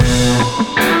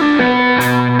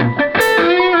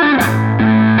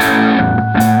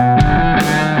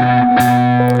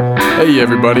Hey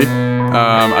everybody,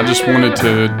 I just wanted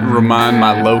to remind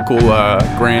my local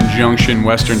Grand Junction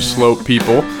Western Slope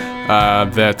people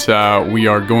that we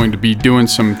are going to be doing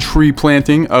some tree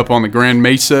planting up on the Grand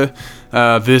Mesa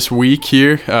this week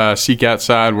here. Seek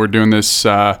Outside, we're doing this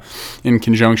in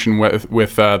conjunction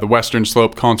with the Western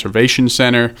Slope Conservation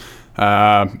Center.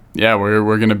 We're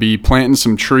going to be planting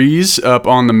some trees up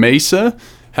on the mesa,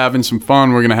 having some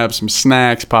fun. We're going to have some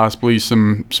snacks, possibly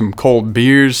some cold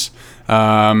beers.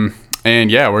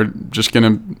 We're just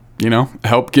going to,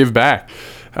 help give back.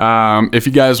 If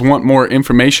you guys want more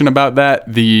information about that,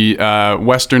 the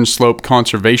Western Slope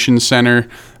Conservation Center,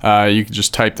 you can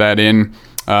just type that in,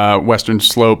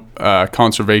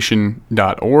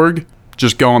 westernslopeconservation.org.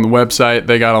 Just go on the website.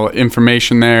 They got all the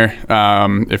information there.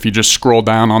 If you just scroll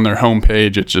down on their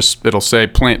homepage, it'll say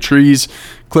plant trees.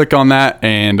 Click on that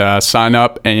and sign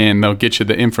up, and they'll get you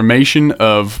the information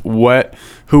of what,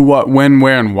 who, what, when,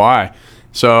 where, and why.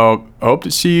 So I hope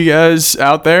to see you guys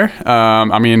out there.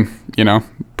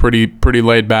 Pretty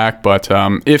laid back, but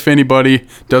if anybody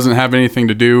doesn't have anything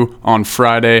to do on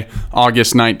Friday,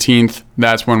 August 19th,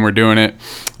 that's when we're doing it.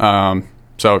 Come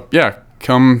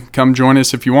join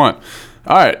us if you want.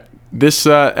 All right, this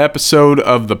episode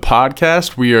of the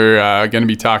podcast, we are going to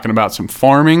be talking about some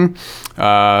farming,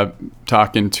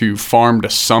 talking to Farm to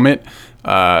Summit.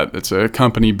 It's a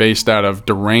company based out of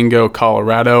Durango,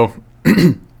 Colorado.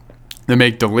 They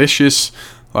make delicious,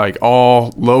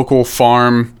 all local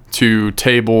farm to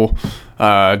table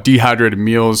dehydrated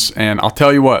meals, and I'll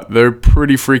tell you what, they're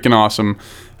pretty freaking awesome.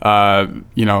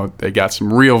 They got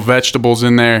some real vegetables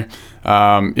in there.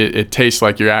 It tastes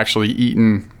like you're actually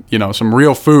eating some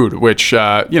real food, which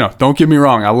don't get me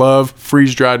wrong, I love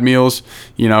freeze-dried meals.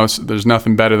 There's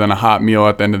nothing better than a hot meal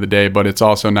at the end of the day, but it's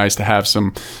also nice to have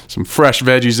some fresh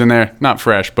veggies in there. Not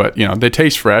fresh, but they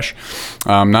taste fresh,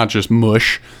 not just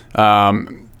mush.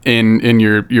 In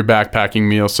your backpacking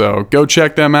meal. So go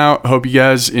check them out. Hope you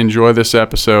guys enjoy this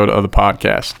episode of the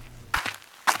podcast.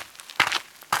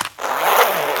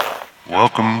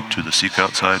 Welcome to the Seek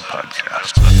Outside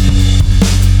podcast.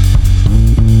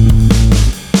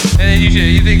 And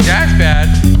you think that's bad?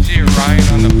 You're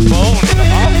Ryan on the phone in the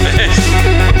office.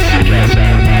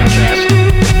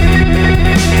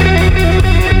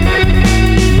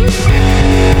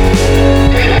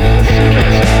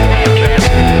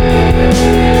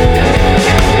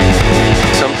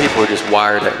 Some people are just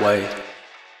wired that way.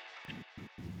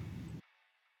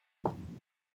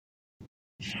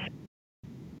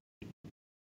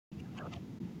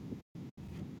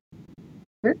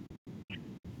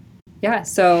 Yeah,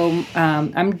 so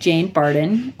I'm Jane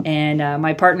Barton, and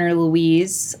my partner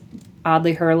Louise,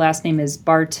 oddly her last name is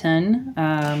Barton.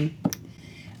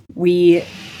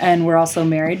 We're also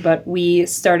married, but we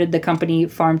started the company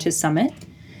Farm to Summit.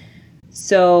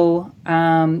 So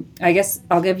I guess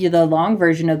I'll give you the long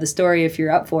version of the story if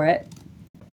you're up for it.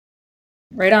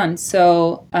 Right on.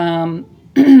 So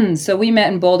so we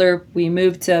met in Boulder. We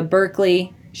moved to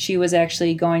Berkeley. She was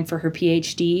actually going for her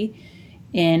PhD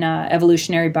in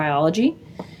evolutionary biology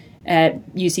at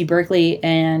UC Berkeley,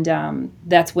 and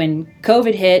that's when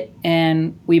COVID hit,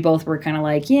 and we both were kind of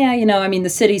like, the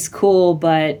city's cool,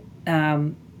 but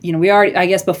we already, I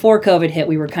guess before COVID hit,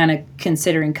 we were kind of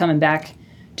considering coming back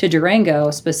to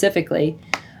Durango specifically,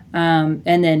 and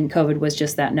then COVID was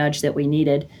just that nudge that we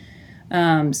needed.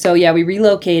 We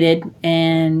relocated,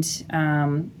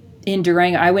 and in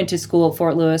Durango, I went to school at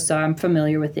Fort Lewis, so I'm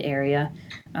familiar with the area.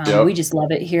 Yep. We just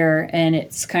love it here, and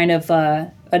it's kind of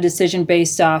a decision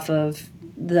based off of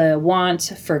the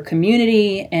want for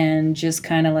community and just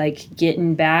kind of like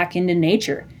getting back into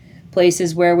nature,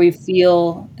 places where we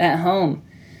feel at home.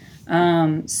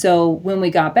 So when we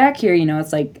got back here,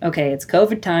 it's like, okay, it's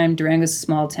COVID time. Durango's a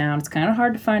small town. It's kind of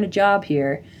hard to find a job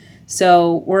here.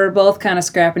 So we're both kind of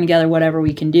scrapping together whatever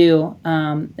we can do.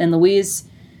 And Louise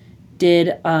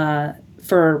did,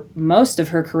 for most of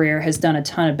her career, has done a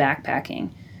ton of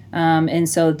backpacking. And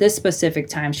so this specific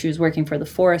time she was working for the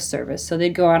Forest Service. So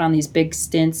they'd go out on these big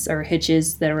stints or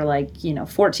hitches that were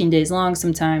 14 days long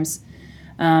sometimes.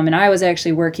 And I was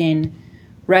actually working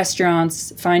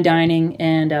restaurants, fine dining,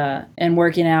 and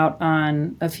working out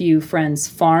on a few friends'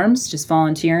 farms, just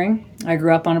volunteering. I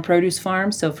grew up on a produce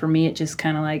farm, so for me it just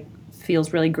kind of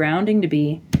feels really grounding to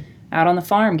be out on the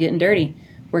farm, getting dirty,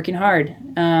 working hard.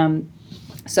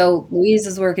 So Louise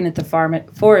is working at the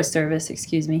Forest Service,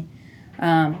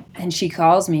 and she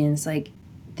calls me and it's like,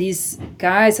 these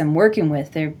guys I'm working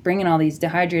with, they're bringing all these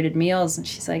dehydrated meals, and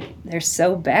she's like, they're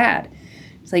so bad.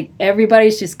 It's like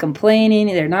everybody's just complaining,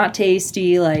 they're not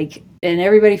tasty, and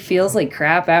everybody feels like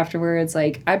crap afterwards.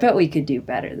 I bet we could do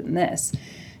better than this.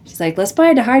 She's like, let's buy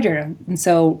a dehydrator. And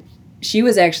so she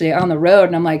was actually on the road,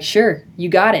 and I'm like, sure, you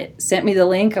got it. Sent me the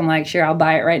link. I'm like, sure, I'll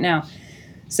buy it right now.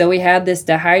 So we had this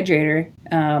dehydrator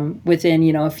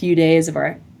within, a few days of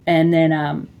and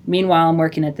then meanwhile, I'm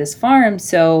working at this farm.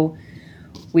 So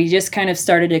we just kind of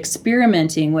started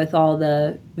experimenting with all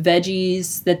the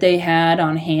veggies that they had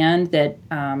on hand that,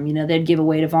 they'd give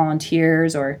away to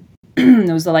volunteers, or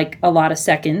it was like a lot of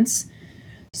seconds.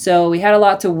 So we had a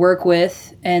lot to work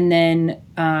with, and then,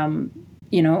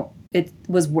 it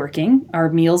was working. Our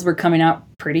meals were coming out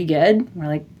pretty good. We're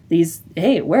like,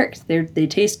 it worked. They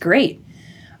taste great.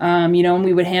 And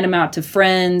we would hand them out to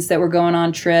friends that were going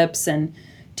on trips and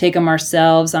take them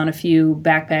ourselves on a few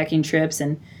backpacking trips.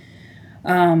 And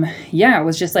it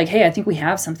was just like, hey, I think we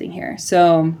have something here.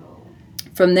 So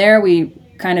from there, we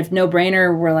kind of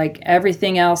no-brainer. We're like,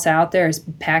 everything else out there is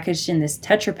packaged in this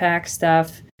Tetra Pak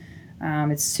stuff.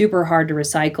 It's super hard to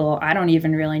recycle. I don't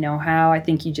even really know how. I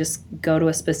think you just go to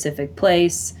a specific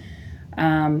place.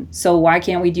 So why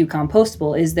can't we do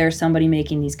compostable? Is there somebody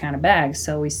making these kind of bags?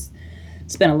 So we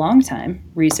spent a long time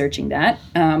researching that,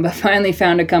 but finally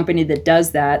found a company that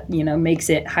does that, makes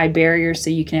it high barrier so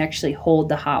you can actually hold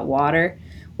the hot water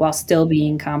while still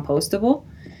being compostable.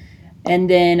 And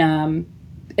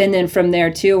then from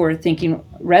there too, we're thinking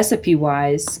recipe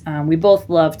wise, we both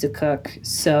love to cook.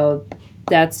 So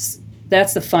that's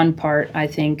the fun part, I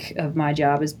think, of my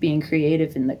job, is being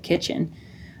creative in the kitchen.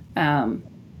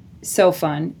 So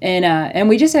fun. And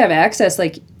we just have access.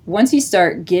 Like once you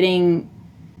start looking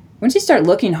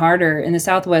harder in the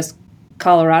Southwest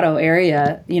Colorado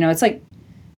area, it's like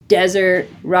desert,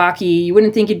 rocky. You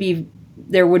wouldn't think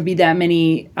there would be that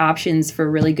many options for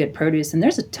really good produce. And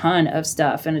there's a ton of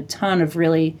stuff and a ton of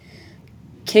really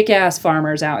kick-ass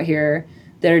farmers out here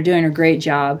that are doing a great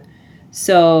job.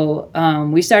 So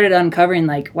we started uncovering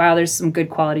like, wow, there's some good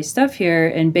quality stuff here,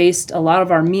 and based a lot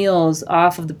of our meals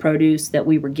off of the produce that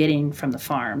we were getting from the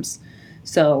farms.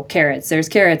 So there's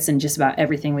carrots in just about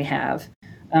everything we have.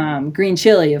 Green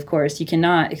chili, of course, you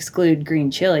cannot exclude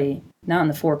green chili, not in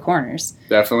the Four Corners.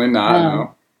 Definitely not,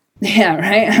 no. Yeah,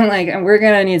 right? I'm like, we're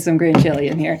going to need some green chili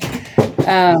in here.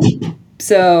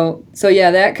 So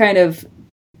yeah, that kind of,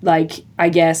 like, I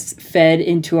guess, fed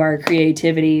into our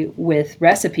creativity with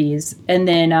recipes. And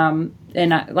then,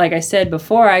 like I said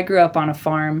before, I grew up on a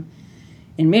farm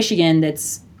in Michigan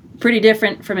that's pretty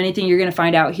different from anything you're going to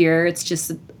find out here. It's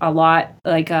just a lot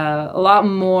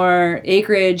more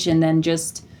acreage, and then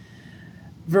just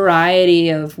variety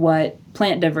of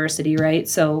plant diversity, right?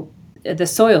 So the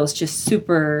soil is just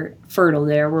super fertile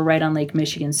there. We're right on Lake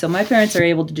Michigan. So my parents are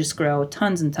able to just grow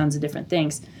tons and tons of different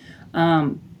things.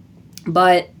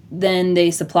 But then they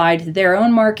supply to their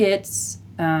own markets,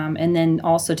 and then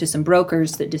also to some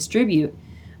brokers that distribute.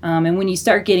 And when you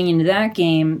start getting into that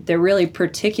game, they're really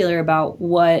particular about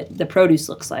what the produce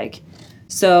looks like.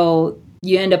 So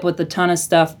you end up with a ton of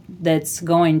stuff that's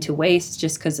going to waste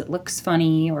just because it looks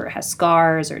funny, or it has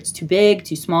scars, or it's too big,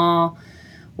 too small,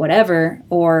 whatever,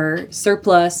 or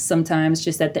surplus. Sometimes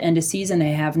just at the end of season,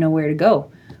 they have nowhere to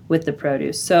go with the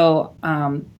produce. So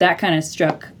that kind of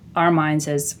struck our minds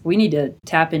as we need to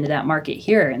tap into that market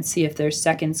here and see if there's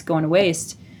seconds going to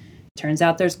waste. Turns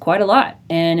out there's quite a lot,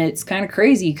 and it's kind of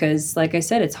crazy because, like I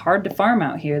said, it's hard to farm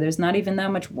out here. There's not even that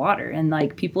much water, and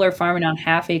like people are farming on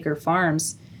half-acre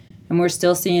farms, and we're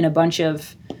still seeing a bunch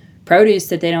of produce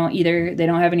that they don't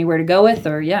have anywhere to go with,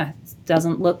 or it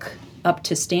doesn't look up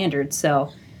to standard.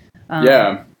 So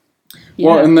yeah.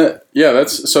 Well, and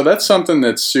that's something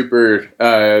that's super,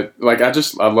 I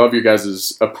love your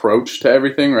guys' approach to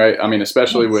everything, right? I mean,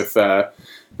 especially with the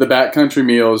backcountry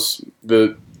meals,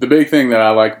 the big thing that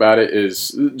I like about it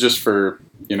is just for,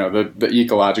 the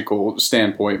ecological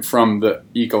standpoint. From the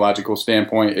ecological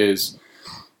standpoint is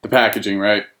the packaging,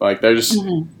 right? Like they're just,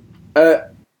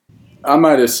 I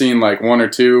might have seen like one or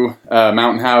two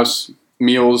Mountain House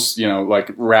meals,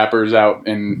 like wrappers out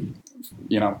in,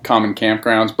 common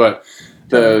campgrounds, but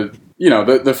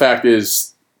the fact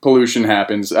is pollution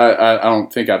happens. I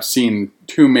don't think I've seen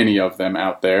too many of them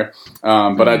out there.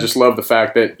 But I just love the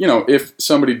fact that, if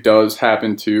somebody does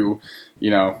happen to,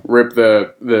 rip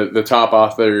the top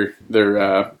off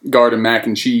their garden mac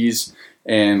and cheese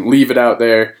and leave it out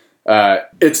there,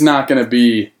 it's not going to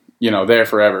be, there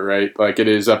forever, right? Like it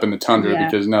is up in the tundra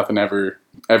because nothing ever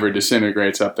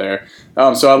disintegrates up there.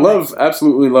 So I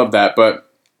absolutely love that. But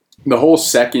the whole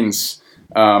seconds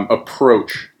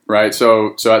approach, right?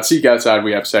 So at Seek Outside,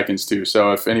 we have seconds too.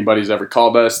 So if anybody's ever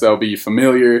called us, they'll be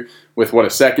familiar with what a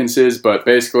seconds is. But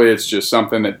basically, it's just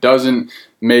something that doesn't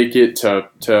make it to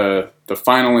the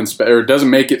final or doesn't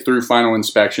make it through final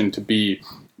inspection to be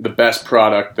the best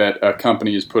product that a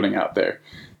company is putting out there.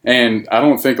 And I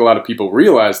don't think a lot of people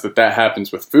realize that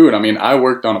happens with food. I mean, I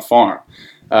worked on a farm.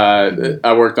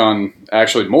 I worked on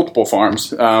actually multiple farms,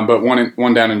 but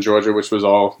one down in Georgia, which was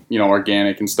all,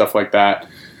 organic and stuff like that.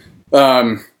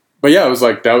 But yeah, it was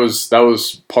like that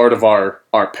was part of our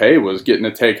pay, was getting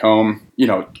to take home,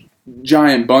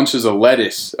 giant bunches of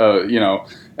lettuce,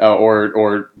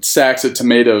 or sacks of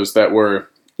tomatoes that were,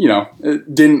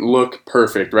 it didn't look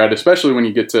perfect, right? Especially when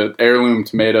you get to heirloom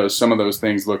tomatoes, some of those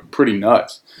things look pretty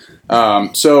nuts.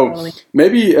 So Totally.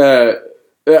 maybe I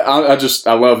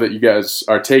love that you guys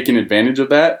are taking advantage of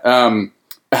that.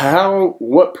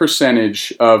 What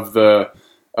percentage of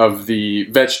the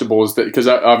vegetables that, because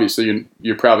obviously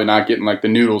you're probably not getting like the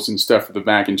noodles and stuff for the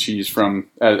mac and cheese from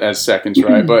as seconds,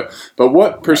 right? But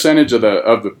what percentage of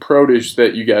the produce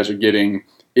that you guys are getting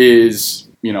is,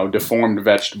 deformed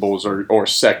vegetables or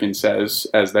seconds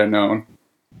as they're known?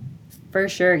 For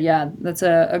sure. Yeah, that's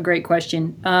a great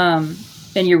question.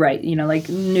 And you're right. Like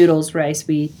noodles, rice,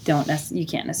 you can't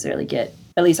necessarily get,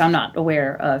 at least I'm not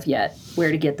aware of yet,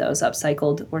 where to get those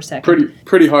upcycled or second.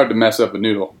 Pretty hard to mess up a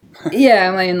noodle.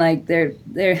 Yeah, I mean, like they're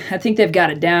I think they've got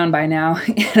it down by now,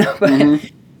 but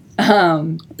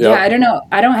yeah, I don't know.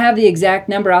 I don't have the exact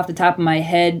number off the top of my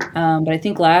head, but I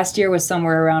think last year was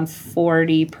somewhere around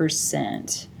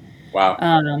 40%. Wow.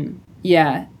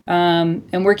 Yeah.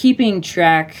 And we're keeping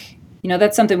track,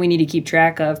 that's something we need to keep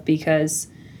track of because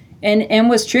and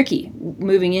was tricky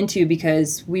moving into,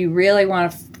 because we really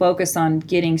want to focus on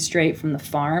getting straight from the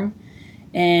farm.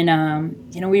 And,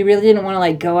 we really didn't want to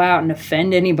like go out and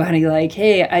offend anybody. Like,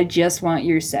 hey, I just want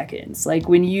your seconds. Like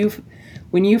when you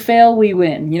fail, we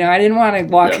win. I didn't want to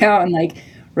walk out and like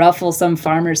ruffle some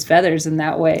farmer's feathers in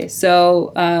that way.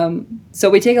 So, so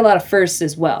we take a lot of firsts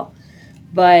as well,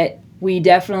 but we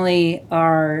definitely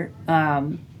are,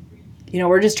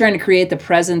 we're just trying to create the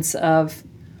presence of,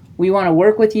 we want to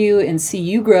work with you and see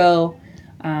you grow,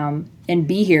 and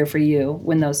be here for you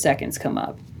when those seconds come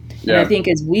up. Yeah. And I think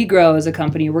as we grow as a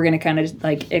company, we're going to kind of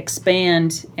like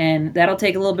expand, and that'll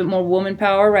take a little bit more woman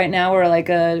power. Right now, we're a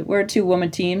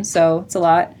 2-woman team, so it's a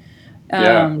lot.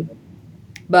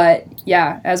 But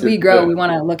yeah, as we grow, we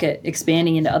want to look at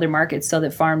expanding into other markets so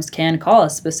that farms can call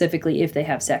us specifically if they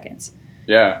have seconds.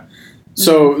 Yeah.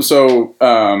 So,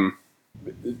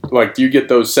 like, do you get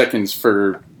those seconds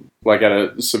for like at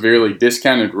a severely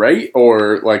discounted rate,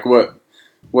 or like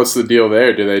what's the deal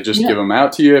there? Do they just give them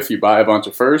out to you if you buy a bunch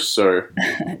of firsts, or?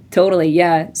 Totally.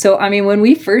 Yeah. So, I mean, when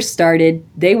we first started,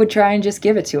 they would try and just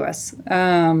give it to us.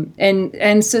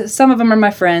 And so some of them are my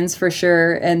friends for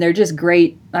sure. And they're just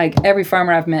great. Like every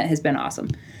farmer I've met has been awesome.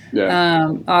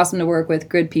 Yeah. Awesome to work with,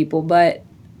 good people. But,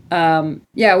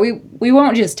 yeah, we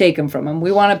won't just take them from them.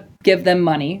 We want to give them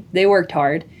money. They worked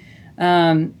hard.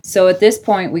 So at this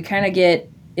point we kind of get,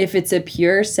 if it's a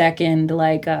pure second,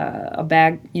 like a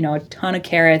bag, a ton of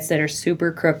carrots that are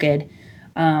super crooked,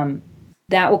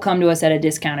 that will come to us at a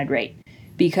discounted rate,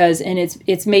 because, and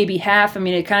it's maybe half. I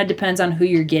mean, it kind of depends on who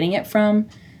you're getting it from,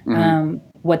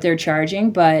 what they're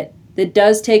charging, but it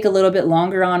does take a little bit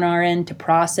longer on our end to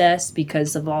process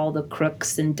because of all the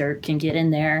crooks and dirt can get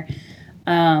in there.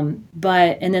 And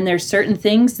then there's certain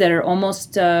things that are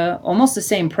almost the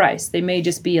same price. They may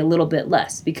just be a little bit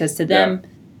less, because to them,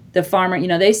 the farmer,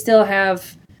 they still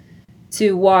have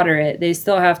to water it. They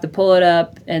still have to pull it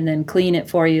up and then clean it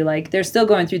for you. Like they're still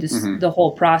going through this, the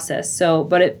whole process. So,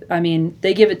 but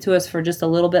they give it to us for just a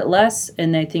little bit less,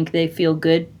 and they think they feel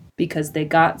good because they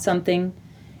got something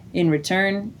in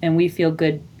return, and we feel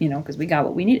good, because we got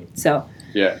what we needed. So,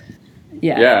 yeah.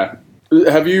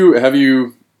 Have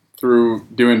you through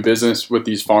doing business with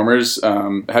these farmers,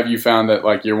 have you found that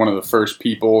like you're one of the first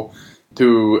people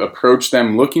to approach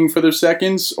them looking for their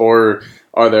seconds, or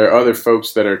are there other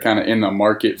folks that are kind of in the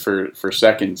market for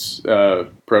seconds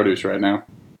produce right now?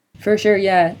 For sure,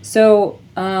 yeah. So,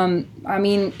 I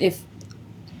wouldn't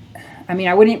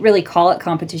really call it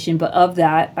competition, but of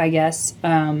that, I guess,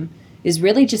 is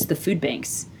really just the food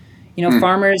banks.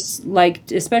 Farmers, like,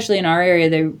 especially in our area,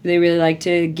 they really like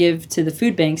to give to the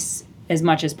food banks as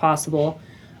much as possible.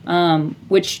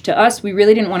 Which to us, we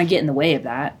really didn't want to get in the way of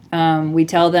that. We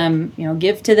tell them,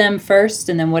 give to them first,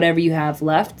 and then whatever you have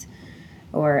left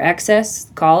or excess,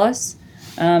 call us.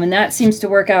 And that seems to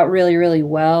work out really, really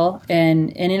well,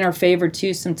 and in our favor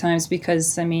too sometimes,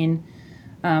 because, I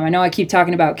know I keep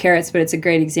talking about carrots, but it's a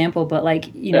great example. But like,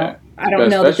 I don't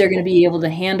know that they're going to be able to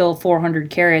handle 400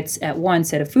 carrots at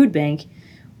once at a food bank.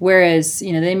 Whereas,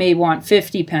 they may want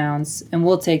 50 pounds, and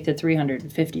we'll take the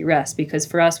 350 rest, because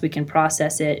for us, we can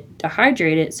process it to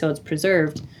hydrate it so it's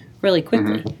preserved really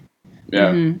quickly.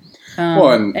 Yeah.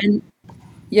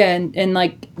 Yeah, and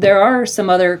like there are some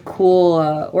other cool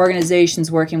organizations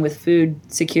working with food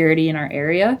security in our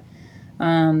area.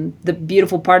 The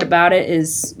beautiful part about it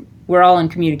is we're all in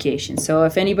communication. So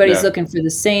if anybody's Yeah. looking for the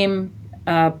same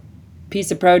piece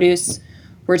of produce,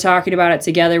 we're talking about it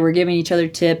together. We're giving each other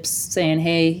tips, saying,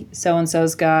 "Hey, so and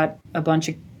so's got a bunch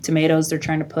of tomatoes they're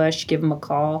trying to push. Give them a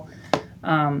call."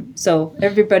 So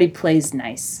everybody plays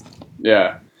nice.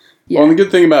 Yeah. Yeah. Well, and the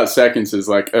good thing about seconds is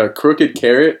like a crooked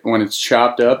carrot when it's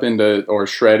chopped up into or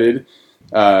shredded,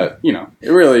 it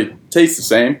really tastes the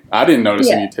same. I didn't notice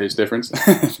Yeah. any taste difference.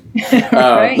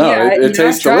 Right? No, Yeah, it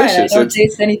tastes delicious. I don't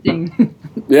taste anything.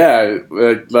 Yeah,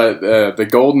 but the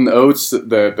golden oats,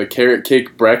 the carrot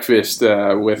cake breakfast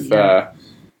with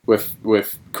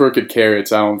crooked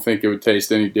carrots, I don't think it would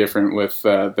taste any different with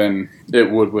than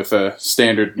it would with a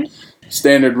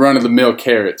standard run of the mill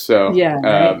carrot. So Yeah,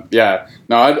 right. yeah.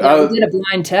 No, We did a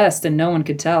blind test and no one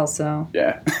could tell. So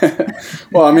yeah.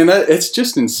 Well, I mean, it's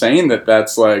just insane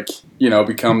that's like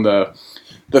become the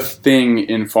thing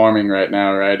in farming right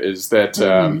now, right? Is that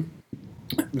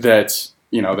that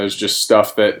there's just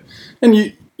stuff that, and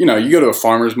you go to a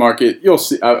farmer's market, you'll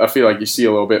see. I feel like you see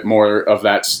a little bit more of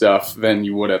that stuff than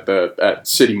you would at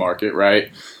city market,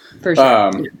 right? for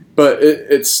sure. But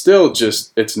it's still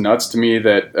just it's nuts to me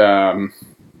that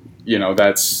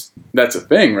that's a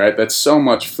thing, right? That's so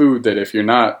much food that if you're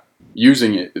not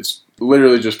using it, it's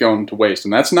literally just going to waste.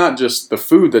 And that's not just the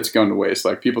food that's going to waste.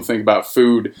 Like people think about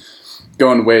food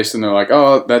going to waste and they're like,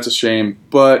 oh, that's a shame.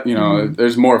 But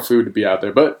there's more food to be out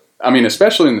there. But I mean,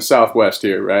 especially in the Southwest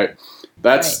here, right?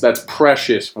 That's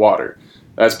precious water.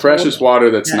 That's precious water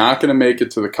that's not going to make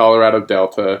it to the Colorado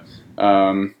Delta,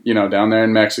 down there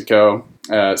in Mexico.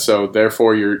 So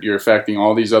therefore, you're affecting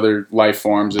all these other life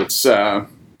forms. It's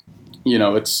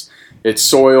it's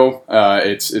soil.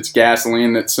 It's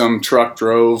gasoline that some truck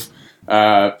drove,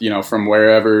 from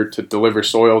wherever to deliver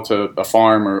soil to a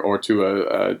farm or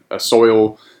to a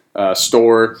soil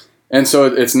store. And so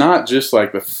it's not just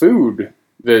like the food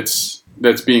that's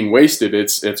being wasted.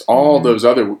 It's all those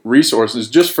other resources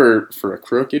just for a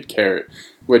crooked carrot,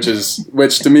 which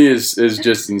to me is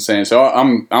just insane. So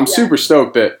I'm super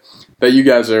stoked that you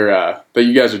guys are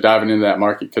diving into that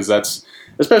market, because that's,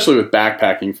 especially with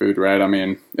backpacking food, right? I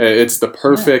mean, it's the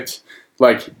perfect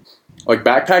like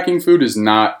backpacking food is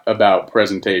not about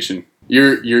presentation.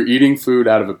 You're eating food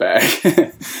out of a bag,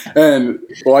 and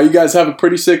while you guys have a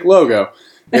pretty sick logo.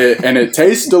 And it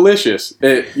tastes delicious.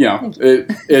 It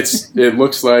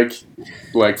looks like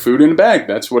food in a bag.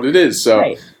 That's what it is.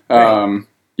 So, I'm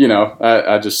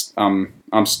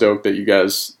stoked that you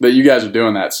guys are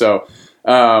doing that. So,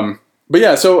 but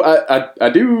yeah, so I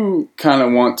do kind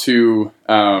of want to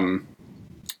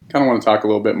talk a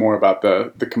little bit more about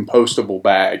the compostable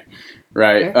bag,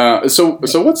 right? Okay. So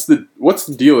what's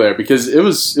the deal there? Because it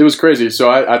was crazy. So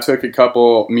I took a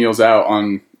couple meals out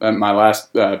on my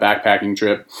last backpacking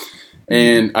trip,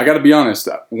 and I got to be honest,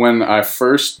 when I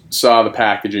first saw the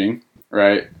packaging,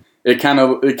 right, it kind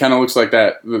of looks like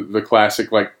the classic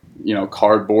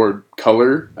cardboard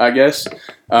color, I guess.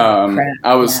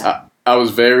 I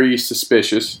was very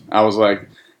suspicious. I was like,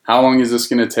 how long is this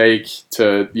going to take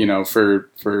to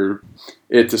for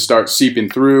it to start seeping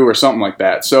through or something like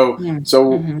that? So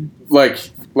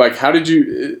like how did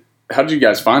you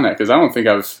guys find that? Because I don't think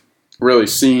I've really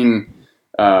seen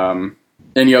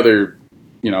any other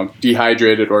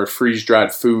dehydrated or freeze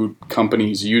dried food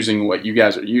companies using what you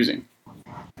guys are using.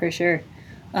 For sure.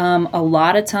 A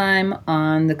lot of time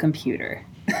on the computer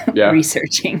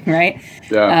researching, right?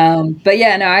 Yeah. But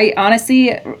yeah, no, I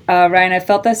honestly, Ryan, I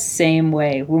felt the same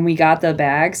way when we got the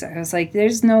bags. I was like,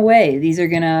 there's no way these are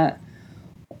gonna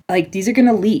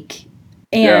leak.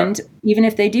 And even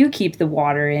if they do keep the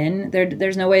water in,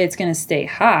 there's no way it's gonna stay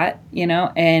hot,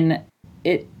 and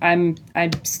I'm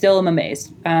still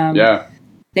amazed.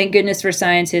 Thank goodness for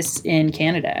scientists in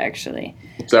Canada, actually.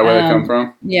 Is that where they come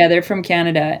from? Yeah, they're from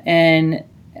Canada. And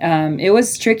it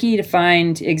was tricky to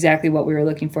find exactly what we were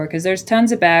looking for, because there's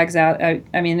tons of bags out. I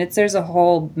mean, there's a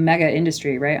whole mega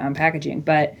industry, right, on packaging.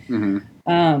 But,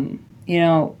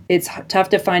 it's tough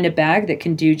to find a bag that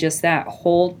can do just that,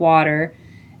 hold water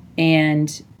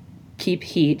and keep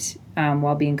heat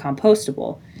while being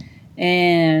compostable.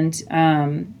 And,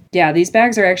 these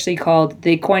bags are actually called,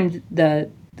 they coined, the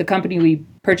company we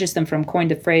purchased them from coined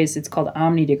the phrase, it's called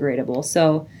omnidegradable.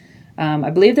 So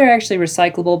I believe they're actually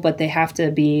recyclable, but they have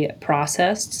to be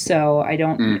processed. So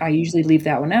I usually leave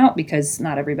that one out because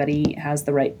not everybody has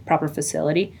the proper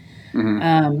facility.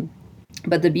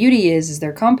 But the beauty is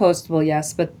they're compostable,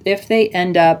 yes, but if they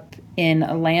end up in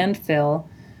a landfill,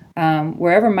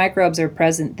 wherever microbes are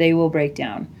present, they will break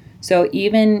down. So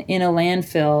even in a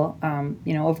landfill,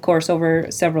 of course, over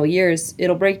several years,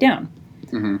 it'll break down,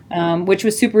 which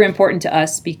was super important to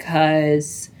us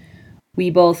because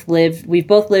we've both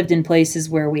lived in places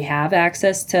where we have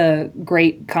access to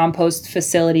great compost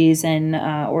facilities and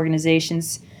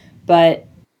organizations,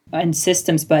 and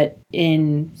systems, but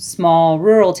in small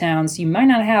rural towns, you might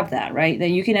not have that, right?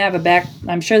 Then you can have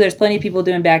I'm sure there's plenty of people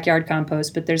doing backyard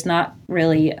compost, but there's not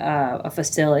really a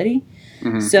facility.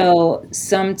 So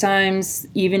sometimes,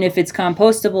 even if it's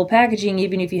compostable packaging,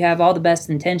 even if you have all the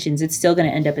best intentions, it's still going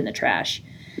to end up in the trash.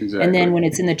 Exactly. And then when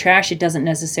it's in the trash, it doesn't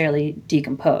necessarily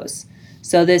decompose.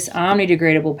 So this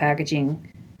omnidegradable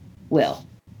packaging will.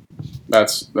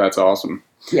 That's awesome.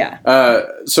 Yeah.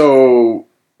 So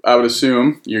I would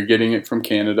assume you're getting it from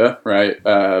Canada, right?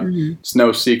 It's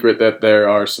no secret that there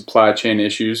are supply chain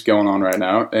issues going on right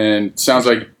now. And it sounds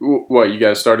like, you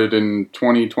guys started in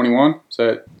 2021? Is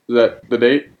that the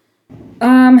date?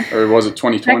 Or was it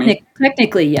 2020?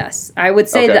 Technically, yes. I would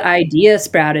say the idea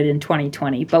sprouted in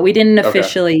 2020, but we didn't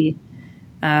officially,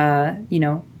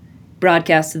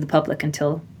 broadcast to the public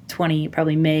until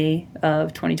probably May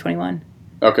of 2021.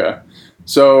 Okay.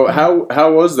 So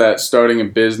how was that starting a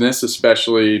business,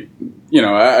 especially,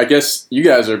 I guess you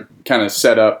guys are kind of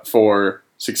set up for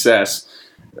success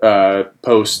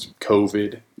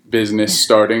post-COVID business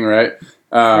starting, right?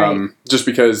 Right. Just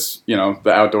because,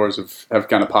 the outdoors have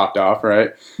kind of popped off,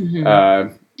 right?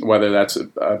 Whether that's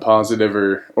a positive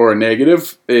or a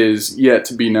negative is yet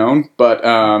to be known. But,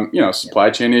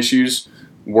 supply chain issues,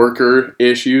 worker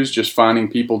issues, just finding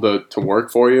people to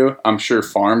work for you. I'm sure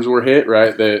farms were hit,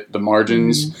 right? The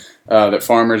margins that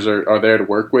farmers are there to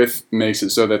work with makes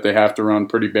it so that they have to run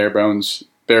pretty bare bones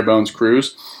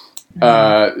crews.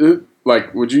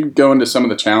 Would you go into some of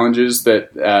the challenges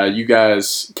that you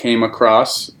guys came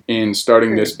across in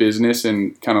starting this business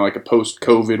in kind of like a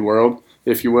post-COVID world,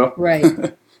 if you will? Right.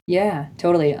 Yeah,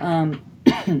 totally.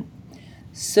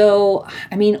 So,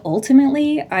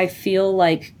 ultimately, I feel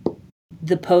like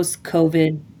the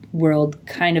post-COVID world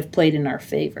kind of played in our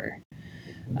favor.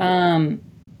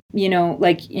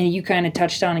 You kind of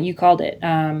touched on it, you called it.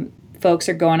 Folks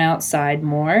are going outside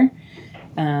more.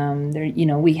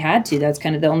 We had to. That's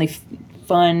kind of the only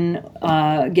fun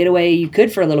getaway you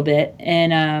could for a little bit.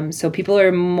 And so people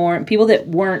that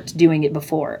weren't doing it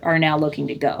before are now looking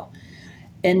to go.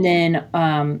 And then,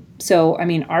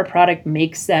 our product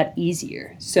makes that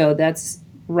easier. So that's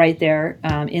right there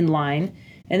in line.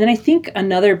 And then I think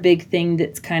another big thing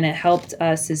that's kind of helped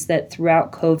us is that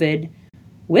throughout COVID,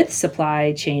 with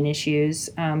supply chain issues,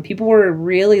 people were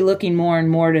really looking more and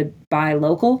more to buy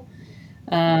local,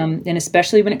 and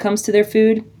especially when it comes to their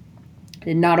food.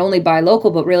 And not only buy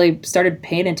local, but really started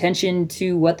paying attention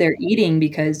to what they're eating,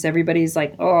 because everybody's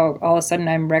like, oh, all of a sudden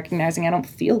I'm recognizing I don't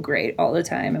feel great all the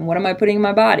time. And what am I putting in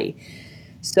my body?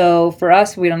 So for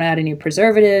us, we don't add any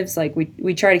preservatives. Like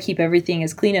we try to keep everything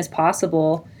as clean as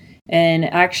possible and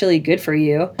actually good for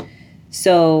you.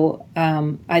 So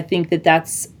I think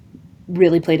that's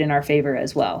really played in our favor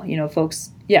as well.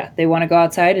 Folks, they want to go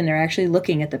outside and they're actually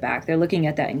looking at the back. They're looking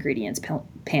at that ingredients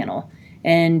panel.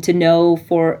 And to know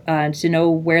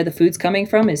where the food's coming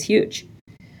from is huge.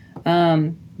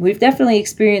 We've definitely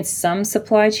experienced some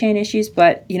supply chain issues,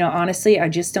 but honestly, I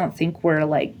just don't think we're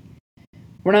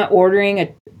not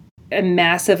ordering a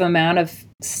massive amount of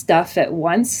stuff at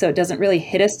once, so it doesn't really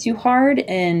hit us too hard.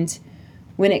 And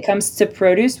when it comes to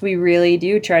produce, we really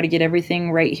do try to get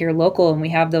everything right here local, and we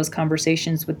have those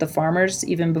conversations with the farmers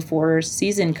even before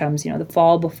season comes. The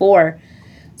fall before.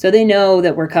 So they know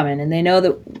that we're coming and they know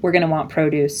that we're going to want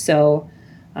produce. So,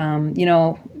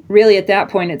 really at that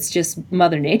point, it's just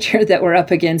Mother Nature that we're up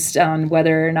against on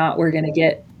whether or not we're going to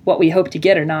get what we hope to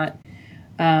get or not.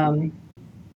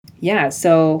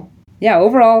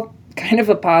 Overall, kind of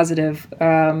a positive.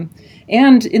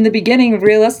 And in the beginning,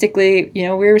 realistically, we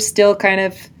were still kind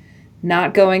of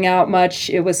not going out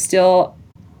much. It was still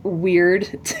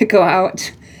weird to go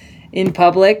out in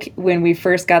public when we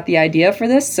first got the idea for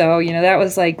this. So, that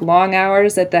was like long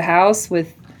hours at the house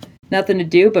with nothing to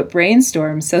do but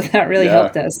brainstorm. So that really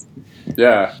helped us.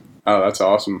 Yeah. Oh, that's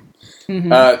awesome.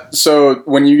 Mm-hmm. So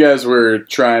when you guys were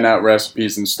trying out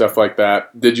recipes and stuff like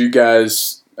that, did you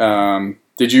guys,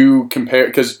 did you compare,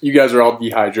 because you guys are all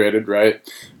dehydrated, right?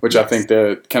 Which yes. I think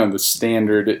the kind of the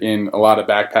standard in a lot of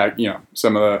backpack,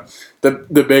 some of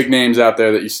the big names out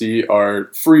there that you see are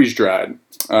freeze dried.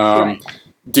 Right.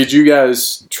 Did you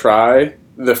guys try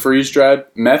the freeze-dried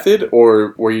method,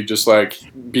 or were you just like,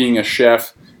 being a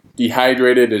chef,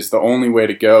 dehydrated is the only way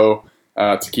to go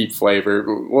to keep flavor?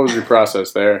 What was your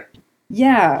process there?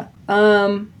 Yeah.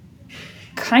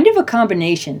 kind of a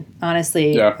combination,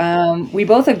 honestly. Yeah. We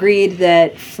both agreed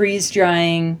that freeze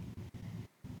drying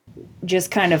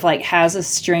just kind of like has a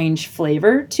strange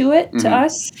flavor to it to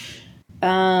us,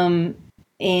 and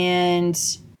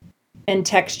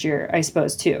texture, I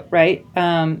suppose, too, right?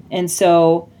 And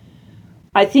so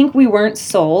I think we weren't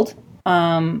sold,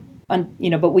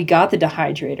 but we got the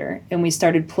dehydrator and we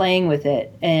started playing with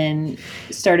it and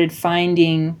started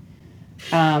finding,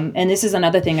 and this is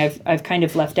another thing I've kind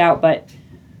of left out, but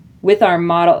with our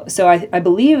model, so I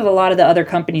believe a lot of the other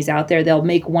companies out there, they'll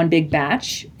make one big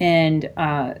batch and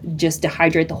just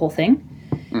dehydrate the whole thing,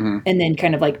 and then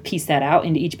kind of like piece that out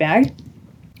into each bag.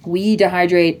 We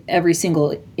dehydrate every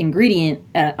single ingredient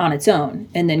on its own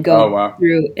and then go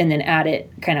through and then add it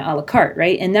kind of a la carte,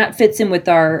 right? And that fits in with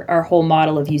our whole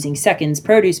model of using seconds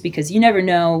produce, because you never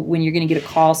know when you're going to get a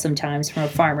call sometimes from a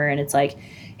farmer and it's like,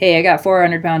 hey, I got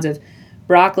 400 pounds of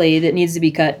broccoli that needs to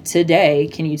be cut today.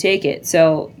 Can you take it?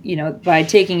 So, by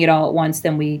taking it all at once,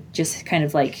 then we just kind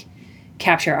of like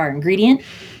capture our ingredient.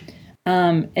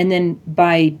 And then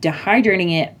by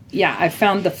dehydrating it, I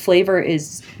found the flavor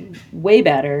is way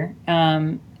better.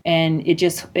 And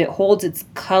it holds its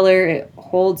color, it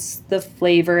holds the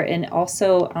flavor, and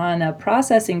also on a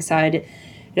processing side, it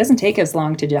doesn't take as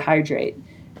long to dehydrate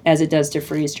as it does to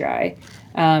freeze dry.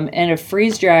 And a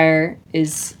freeze dryer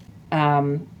is,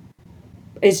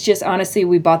 it's just, honestly,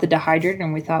 we bought the dehydrator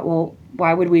and we thought, well,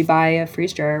 why would we buy a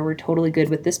freeze dryer? We're totally good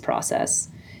with this process.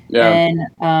 Yeah.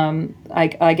 And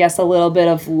I guess a little bit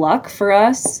of luck for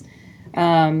us.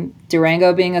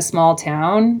 Durango being a small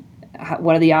town,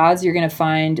 what are the odds you're going to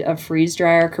find a freeze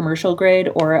dryer commercial grade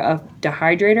or a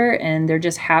dehydrator? And there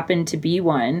just happened to be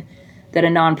one that a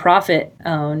nonprofit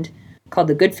owned called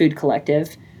the Good Food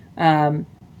Collective,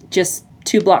 just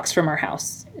 2 blocks from our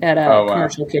house at a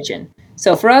commercial kitchen.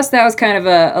 So for us, that was kind of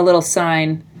a little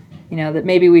sign, that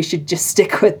maybe we should just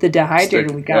stick with the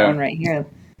dehydrator. We got one right here.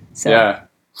 So. Yeah.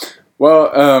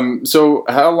 Well, so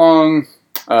how long,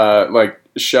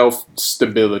 shelf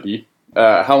stability,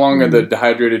 how long are the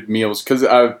dehydrated meals? Because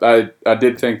I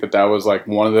did think that was like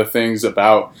one of the things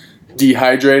about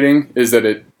dehydrating is that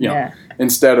it,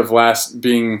 instead of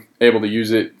being able to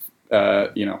use it,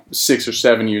 6 or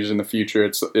 7 years in the future,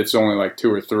 it's only like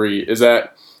 2 or 3. Is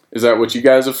that what you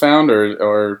guys have found,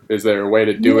 or is there a way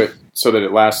to do it so that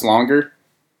it lasts longer?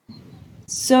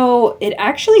 So it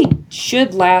actually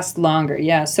should last longer.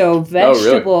 Yeah. So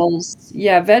vegetables,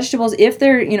 vegetables, if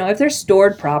they're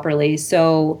stored properly.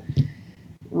 So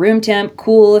room temp,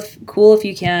 cool if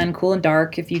you can, cool and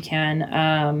dark if you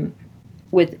can,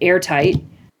 with airtight,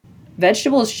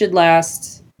 vegetables should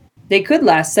last. They could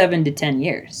last 7 to 10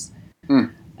 years.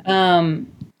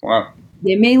 Wow.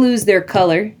 They may lose their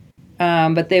color,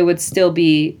 but they would still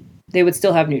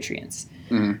have nutrients.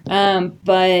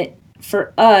 But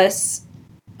for us,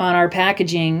 on our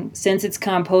packaging, since it's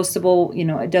compostable,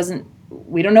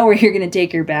 we don't know where you're going to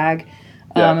take your bag,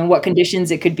 and what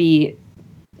conditions it could be,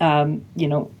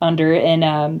 under.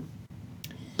 And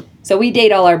so we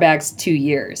date all our bags 2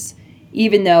 years,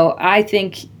 even though I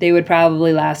think they would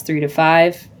probably last 3 to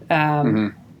 5.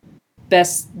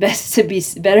 Best to be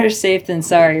better safe than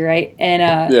sorry, right?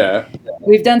 And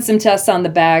we've done some tests on the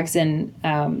bags, and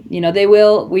they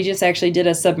will. We just actually did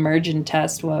a submersion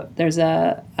test. There's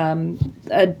a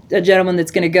gentleman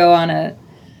that's going to go on a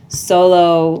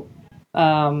solo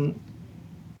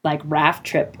raft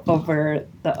trip over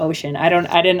the ocean. I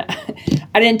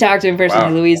didn't talk to him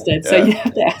personally. Wow. Louise did, so you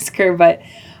have to ask her. But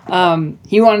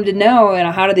he wanted to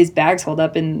know, how do these bags hold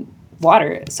up in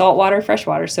water, salt water, fresh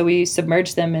water. So we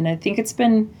submerged them, and I think it's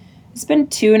been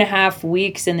 2.5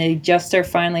 weeks, and they just are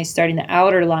finally starting. The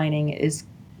outer lining is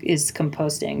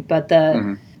composting, but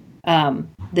the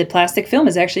plastic film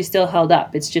is actually still held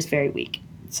up. It's just very weak.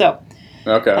 So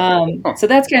so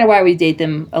that's kind of why we date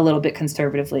them a little bit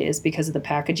conservatively, is because of the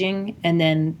packaging. And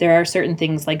then there are certain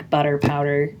things like butter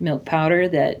powder, milk powder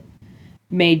that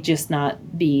may just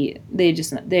not be. They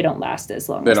don't last as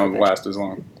long. They don't last as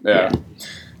long. Yeah.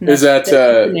 Is that's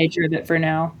the nature of it for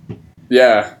now?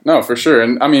 Yeah, no, for sure.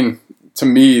 And I mean, to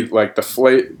me, like the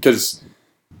flavor, because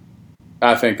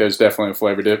I think there's definitely a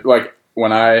flavor dip. Like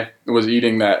when I was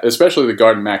eating that, especially the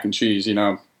garden mac and cheese,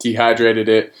 dehydrated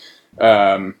it.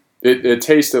 It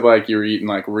tasted like you were eating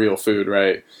like real food,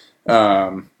 right?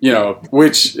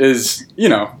 Which is,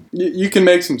 you can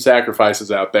make some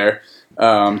sacrifices out there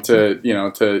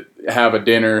to have a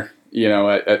dinner,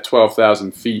 at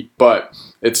 12,000 feet. But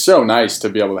it's so nice to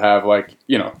be able to have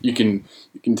you can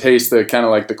taste the kind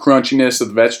of like the crunchiness of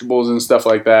the vegetables and stuff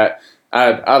like that.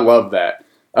 I love that.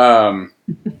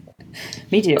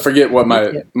 Me too. I forget what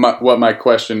my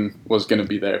question was going to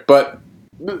be there, but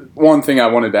one thing I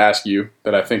wanted to ask you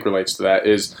that I think relates to that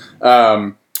is,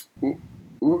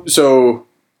 so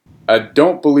I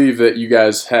don't believe that you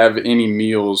guys have any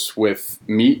meals with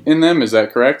meat in them. Is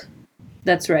that correct?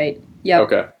 That's right. Yep.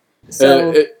 Okay.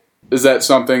 So Is that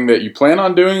something that you plan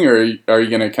on doing, or are you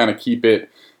going to kind of keep it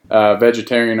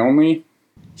vegetarian only?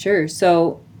 sure.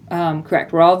 So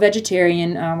correct. We're all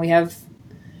vegetarian. We have,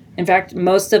 in fact,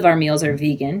 most of our meals are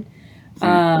vegan.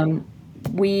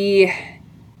 We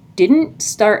didn't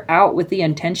start out with the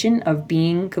intention of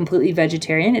being completely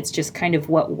vegetarian. It's just kind of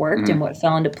what worked and what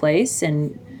fell into place.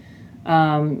 And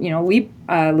we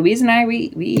Louise and I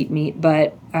we eat meat,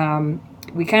 but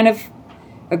we kind of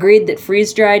agreed that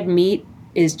freeze dried meat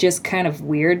is just kind of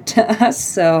weird to us.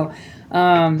 So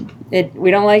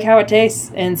we don't like how it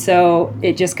tastes, and so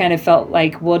it just kind of felt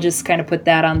like we'll just kind of put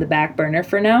that on the back burner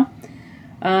for now.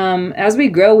 As we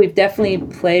grow, we've definitely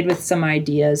played with some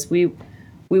ideas. We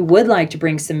would like to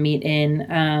bring some meat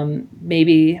in.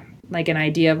 Maybe like an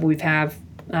idea of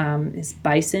is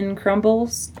bison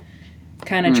crumbles.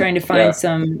 Kind of trying to find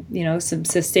some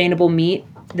sustainable meat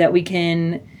that we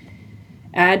can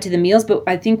add to the meals. But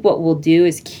I think what we'll do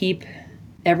is keep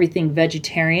everything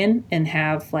vegetarian and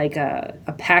have like a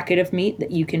packet of meat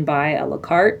that you can buy a la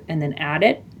carte and then add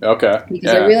it. Okay.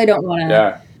 Because I really don't want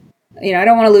to, I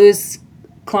don't want to lose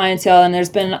clientele. And there's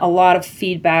been a lot of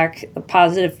feedback,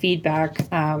 positive feedback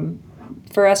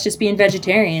for us just being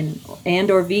vegetarian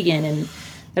and or vegan. And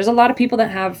there's a lot of people that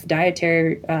have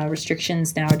dietary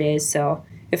restrictions nowadays. So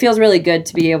it feels really good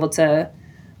to be able to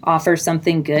offer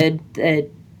something good that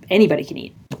anybody can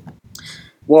eat.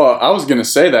 Well, I was going to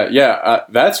say that,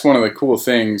 that's one of the cool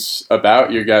things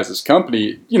about your guys'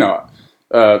 company.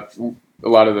 A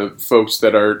lot of the folks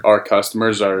that are our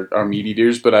customers are meat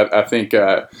eaters, but I think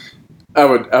I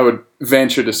would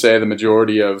venture to say the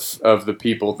majority of the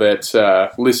people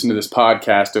that listen to this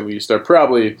podcast, at least, are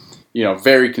probably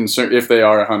very concerned. If they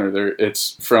are a hunter,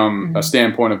 it's from a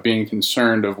standpoint of being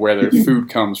concerned of where their food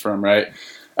comes from, right?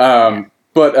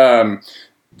 But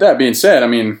that being said, I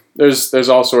mean, there's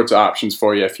all sorts of options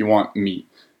for you if you want meat.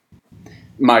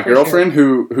 My girlfriend,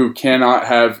 who cannot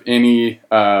have any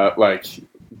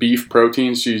beef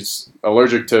protein, she's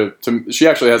allergic to. She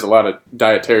actually has a lot of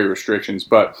dietary restrictions,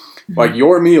 but like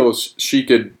your meals, she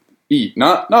could eat.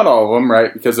 Not all of them,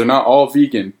 right? Because they're not all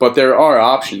vegan, but there are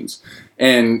options.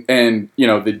 And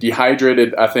the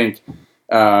dehydrated, I think,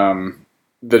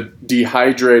 the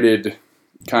dehydrated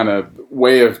kind of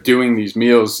way of doing these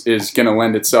meals is going to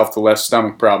lend itself to less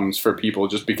stomach problems for people,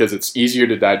 just because it's easier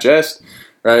to digest,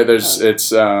 right?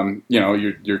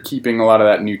 You're keeping a lot of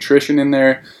that nutrition in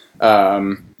there.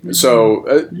 So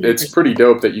it's pretty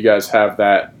dope that you guys have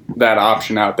that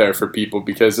option out there for people,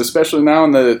 because especially now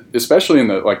in the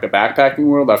backpacking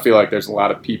world, I feel like there's a lot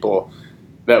of people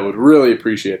that would really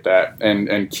appreciate that,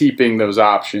 and keeping those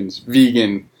options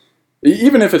vegan,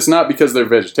 even if it's not because they're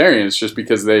vegetarian, it's just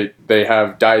because they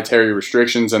have dietary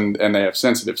restrictions and they have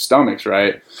sensitive stomachs,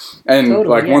 right? And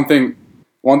totally,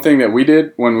 one thing that we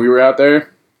did when we were out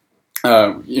there,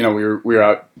 we were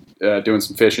out doing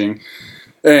some fishing,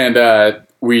 and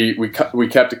we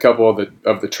kept a couple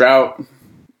of the trout,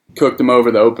 cooked them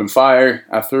over the open fire.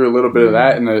 I threw a little bit of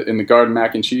that in the garden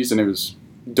mac and cheese, and it was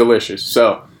delicious.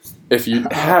 So if you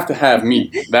have to have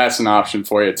meat, that's an option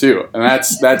for you too. And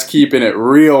that's keeping it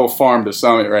real farm to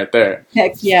summit right there.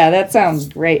 Heck yeah, that sounds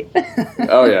great.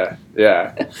 Oh yeah.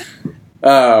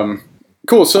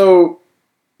 Cool. So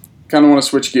kind of want to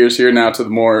switch gears here now to the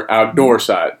more outdoor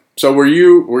side. So were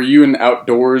you an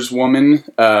outdoors woman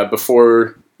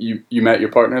before you met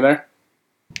your partner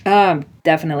there?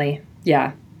 Definitely.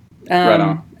 Yeah. Right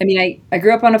on. I mean, I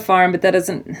grew up on a farm, but that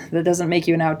doesn't make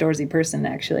you an outdoorsy person,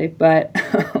 actually. But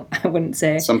I wouldn't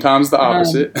say. Sometimes the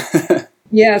opposite.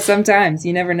 Yeah, sometimes.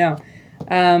 You never know.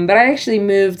 But I actually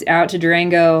moved out to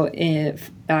Durango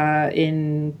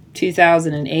in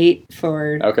 2008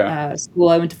 for school.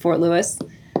 I went to Fort Lewis.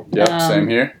 Yep, same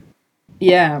here.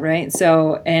 Yeah, right.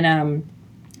 So, and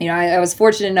I was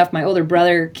fortunate enough. My older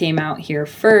brother came out here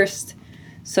first.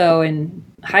 So in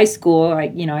high school,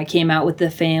 I came out with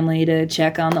the family to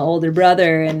check on the older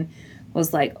brother, and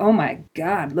was like, oh my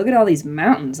God, look at all these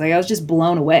mountains. Like, I was just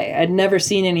blown away. I'd never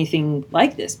seen anything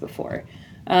like this before.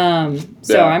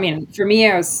 So, I mean, for me,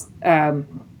 it was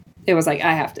like,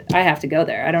 I have to go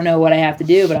there. I don't know what I have to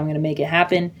do, but I'm going to make it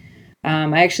happen.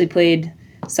 I actually played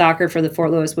soccer for the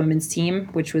Fort Lewis women's team,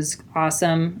 which was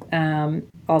awesome,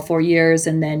 all 4 years.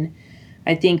 And then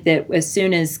I think that as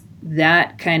soon as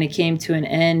that kind of came to an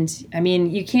end, I mean,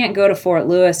 you can't go to Fort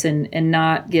Lewis and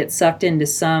not get sucked into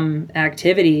some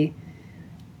activity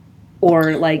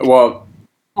or like. Well,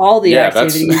 all the Yeah,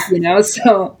 that's- activities,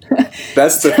 so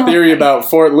That's the So, theory about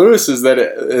Fort Lewis, is that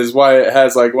it is why it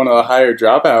has like one of the higher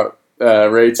dropout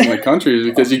rates in the country, is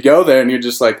because you go there and you're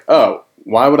just like, oh,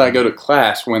 why would I go to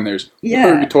class when there's Yeah.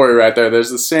 purgatory right there?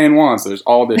 There's the San Juans. There's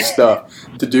all this stuff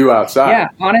to do outside. yeah,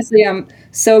 honestly, I'm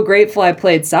so grateful I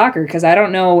played soccer, because I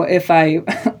don't know if I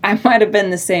might have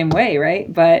been the same way,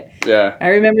 right? But Yeah. I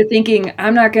remember thinking,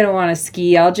 I'm not going to want to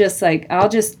ski. I'll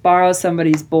just borrow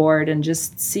somebody's board and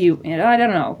just see, I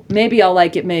don't know. Maybe I'll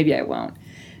like it, maybe I won't.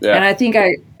 Yeah. And I think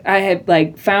I had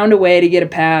like found a way to get a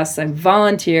pass. I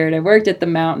volunteered. I worked at the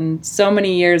mountain so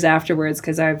many years afterwards,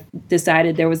 because I've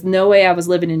decided there was no way I was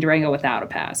living in Durango without a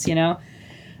pass, Yeah.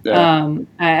 I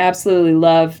absolutely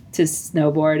love to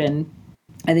snowboard, and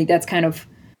I think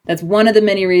that's one of the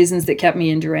many reasons that kept me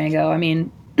in Durango. I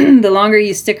mean, the longer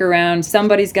you stick around,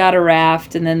 somebody's got a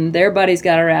raft, and then their buddy's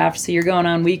got a raft, so you're going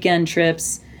on weekend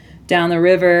trips down the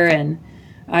river, and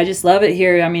I just love it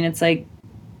here. I mean, it's like,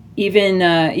 even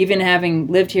having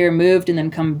lived here, moved, and then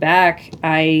come back,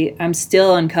 I'm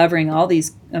still uncovering all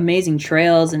these amazing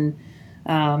trails, and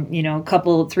a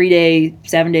couple 3-day,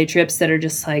 7-day trips that are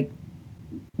just like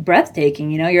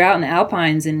breathtaking. You're out in the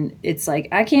Alpines, and it's like,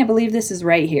 I can't believe this is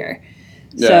right here.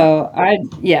 Yeah. So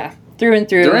through and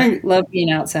through, love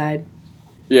being outside.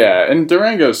 Yeah, and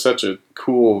Durango is such a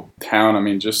cool town. I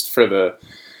mean, just for I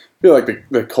feel like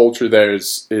the culture there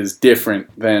is different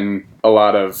than a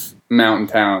lot of mountain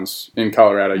towns in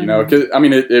Colorado, you know? 'Cause, I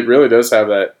mean, it really does have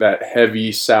that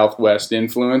heavy Southwest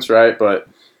influence, right? But,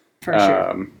 For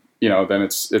sure. Then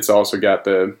it's also got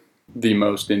the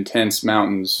most intense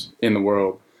mountains in the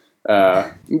world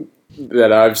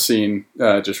that I've seen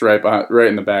just right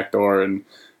in the back door. And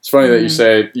it's funny that you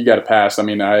say you got a pass. I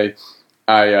mean,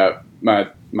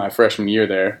 my freshman year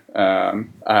there,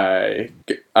 I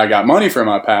got money for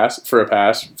a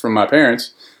pass from my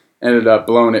parents. Ended up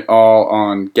blowing it all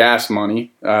on gas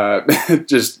money,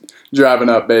 just driving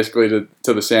up basically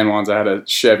to the San Juans. I had a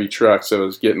Chevy truck, so it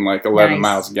was getting like 11 Nice.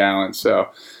 miles a gallon. So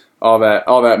all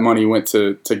that money went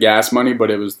to gas money, but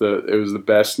it was the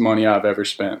best money I've ever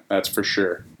spent. That's for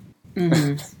sure.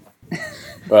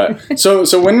 But so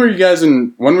when were you guys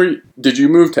did you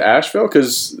move to Asheville?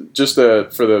 Because just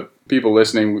for the people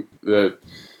listening, the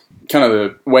kind of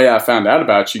the way I found out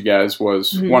about you guys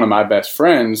was one of my best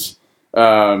friends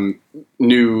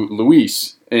knew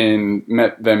Luis and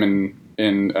met them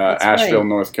in Asheville, right.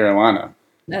 North Carolina.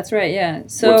 That's right. Yeah.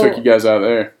 So What took you guys out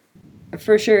there?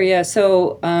 For sure, yeah.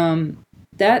 So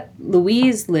that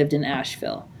Louise lived in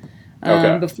Asheville.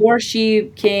 Okay. Before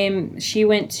she came, she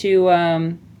went to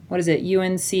what is it,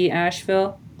 UNC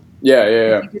Asheville?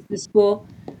 Yeah. I think it's the school.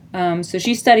 So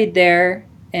she studied there,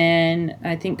 and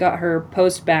I think got her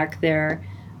post back there,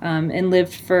 and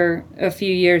lived for a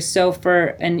few years.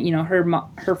 Her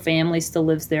family still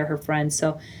lives there, her friends.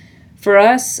 So for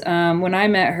us, when I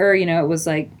met her, it was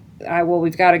like,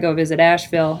 we've got to go visit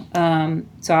Asheville.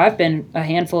 So I've been a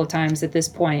handful of times at this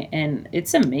point, and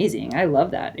it's amazing. I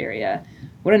love that area.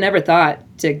 Would have never thought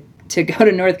to go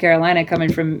to North Carolina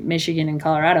coming from Michigan and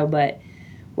Colorado, but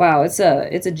wow, it's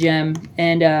a gem.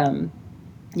 And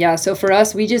so for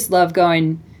us, we just love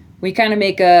going. We kind of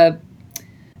make an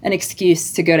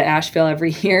excuse to go to Asheville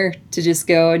every year to just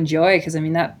go enjoy, because I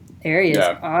mean that area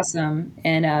is awesome.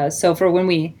 And so for when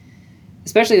we,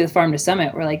 especially with Farm to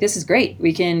Summit, we're like, this is great.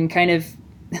 We can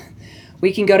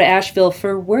we can go to Asheville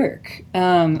for work.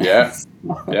 Yeah.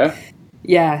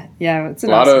 It's A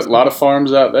lot of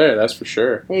farms out there, that's for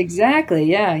sure. Exactly.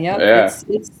 Yeah. Yep. Yeah.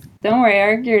 It's don't worry,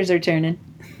 our gears are turning.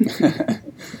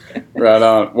 Right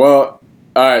on. Well,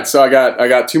 all right. So I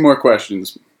got 2 more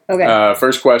questions. Okay.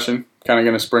 First question, kind of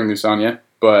going to spring this on you,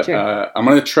 but Sure. I'm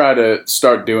going to try to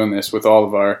start doing this with all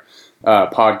of our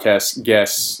podcast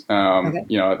guests. Okay.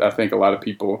 I think a lot of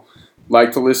people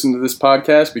like to listen to this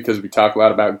podcast because we talk a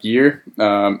lot about gear. We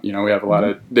have a lot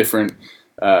of different,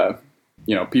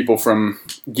 people from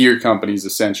gear companies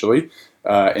essentially,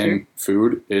 and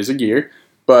food is a gear,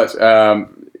 but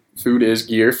food is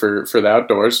gear for the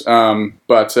outdoors.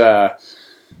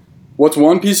 What's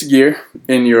one piece of gear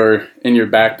in your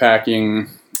backpacking,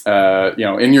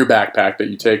 in your backpack that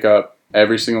you take up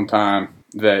every single time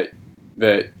that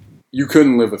you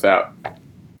couldn't live without?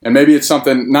 And maybe it's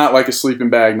something not like a sleeping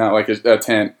bag, not like a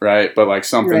tent, right? But like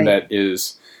something Right. that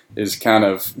is kind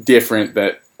of different,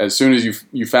 that as soon as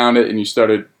you found it and you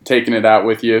started taking it out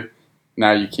with you,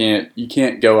 now you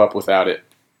can't go up without it.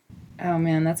 Oh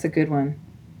man, that's a good one.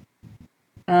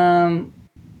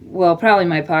 Well, probably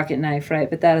my pocket knife, right?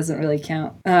 But that doesn't really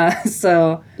count.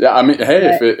 So Yeah, I mean,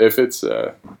 hey, But-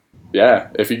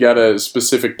 if you got a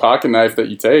specific pocket knife that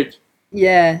you take.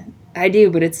 yeah, I do,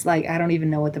 but it's like I don't even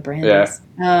know what the brand Yeah. is.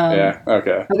 Yeah.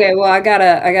 Okay. Okay, well, I got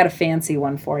a fancy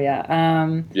one for you.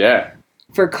 Yeah.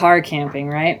 For car camping,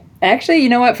 right? Actually, you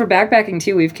know what? For backpacking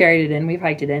too, we've carried it in. We've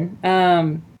hiked it in.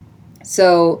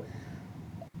 So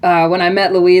when I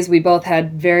met Louise, we both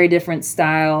had very different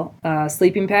style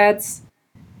sleeping pads.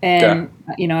 And,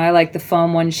 you know, I like the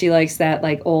foam one. She likes that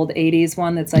like old 80s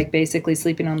one that's like basically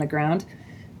sleeping on the ground.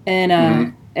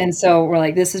 And so we're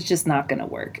like, this is just not going to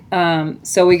work.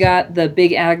 So we got the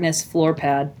Big Agnes floor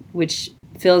pad, which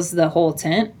fills the whole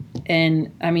tent.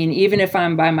 And I mean, even if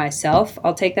I'm by myself,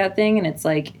 I'll take that thing. And it's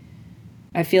like,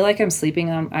 I feel like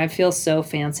I feel so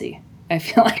fancy. I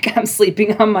feel like I'm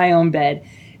sleeping on my own bed.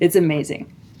 It's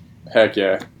amazing. Heck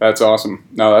yeah, that's awesome.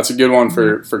 No, that's a good one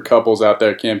for couples out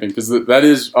there camping, because that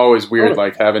is always weird,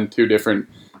 like having two different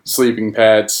sleeping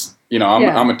pads. You know,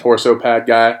 I'm a torso pad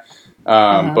guy,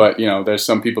 but you know, there's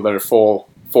some people that are full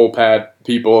pad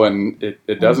people, and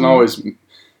it doesn't always,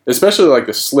 especially like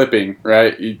the slipping,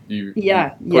 right? You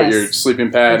put your sleeping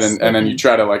pad and then you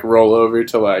try to like roll over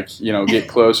to like, you know, get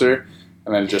closer,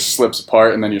 and then it just slips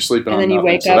apart, and then you're sleeping on then nothing.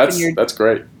 You wake so up that's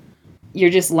great. You're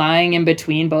just lying in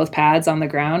between both pads on the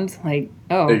ground, like,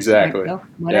 oh, exactly. Like, oh,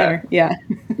 whatever. Yeah.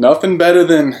 Nothing better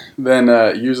than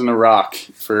using a rock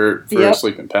for a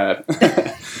sleeping pad.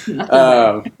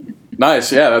 Nice,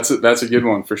 yeah, that's a good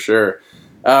one for sure.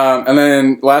 And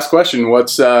then last question: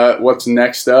 what's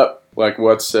next up? Like,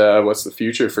 what's the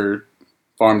future for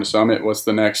Farm to Summit? What's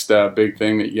the next big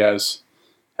thing that you guys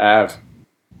have?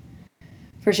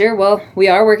 For sure. Well, we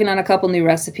are working on a couple new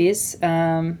recipes.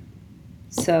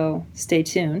 So stay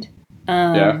tuned.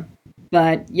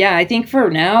 But yeah, I think for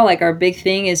now, like our big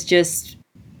thing is just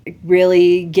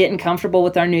really getting comfortable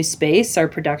with our new space, our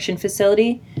production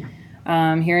facility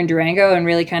here in Durango, and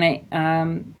really kind of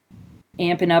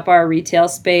amping up our retail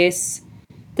space.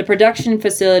 The production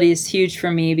facility is huge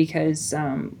for me because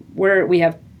we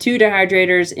have 2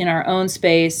 dehydrators in our own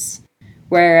space,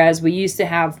 whereas we used to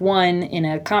have one in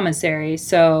a commissary.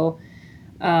 So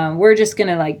we're just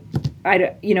gonna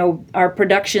our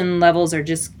production levels are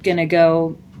just gonna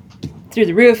go through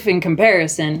the roof in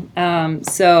comparison.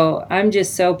 So I'm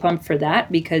just so pumped for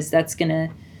that, because that's gonna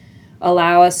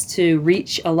allow us to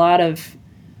reach a lot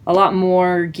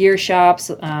more gear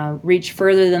shops, reach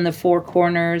further than the 4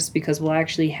 corners, because we'll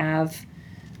actually have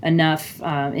enough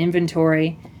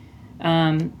inventory.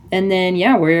 And then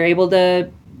we're able to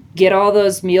get all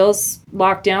those meals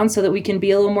locked down so that we can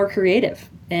be a little more creative.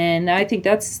 And I think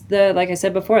that's like I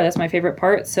said before, that's my favorite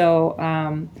part. So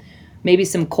maybe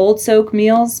some cold soak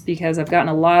meals, because I've gotten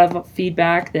a lot of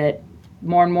feedback that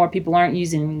more and more people aren't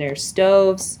using their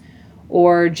stoves,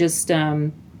 or just, I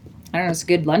don't know, it's a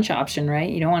good lunch option, right?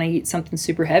 You don't want to eat something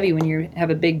super heavy when you have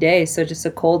a big day. So just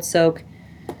a cold soak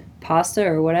pasta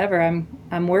or whatever.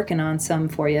 I'm working on some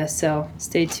for you. So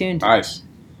stay tuned. Nice.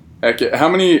 Heck yeah. How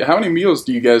many meals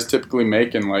do you guys typically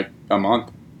make in like a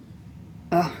month?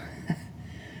 Oh.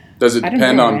 Does it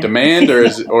depend on demand, or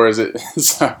is it?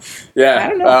 Yeah, I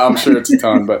don't know. I'm sure it's a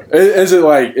ton, but is it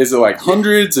like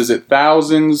hundreds? Is it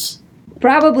thousands?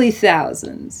 Probably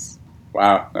thousands.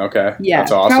 Wow. Okay. Yeah.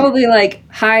 That's awesome. Probably like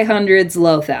high hundreds,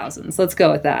 low thousands. Let's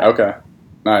go with that. Okay.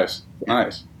 Nice.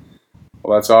 Nice.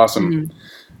 Well, that's awesome.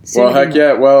 Mm-hmm. Well, heck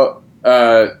yeah. Well,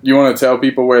 you want to tell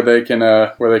people where they can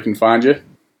find you?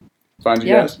 Find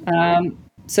you guys.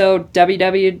 So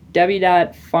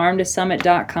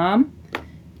www.farmtosummit.com.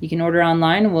 You can order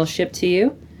online and we'll ship to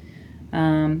you. You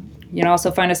can also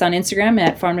find us on Instagram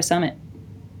at Farm to Summit.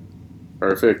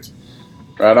 Perfect.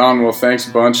 Right on. Well, thanks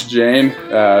a bunch, Jane.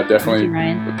 Definitely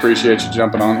appreciate you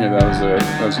jumping on here.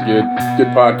 That was a good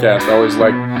podcast. I always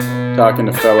like talking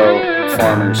to fellow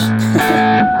farmers.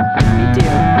 Me too.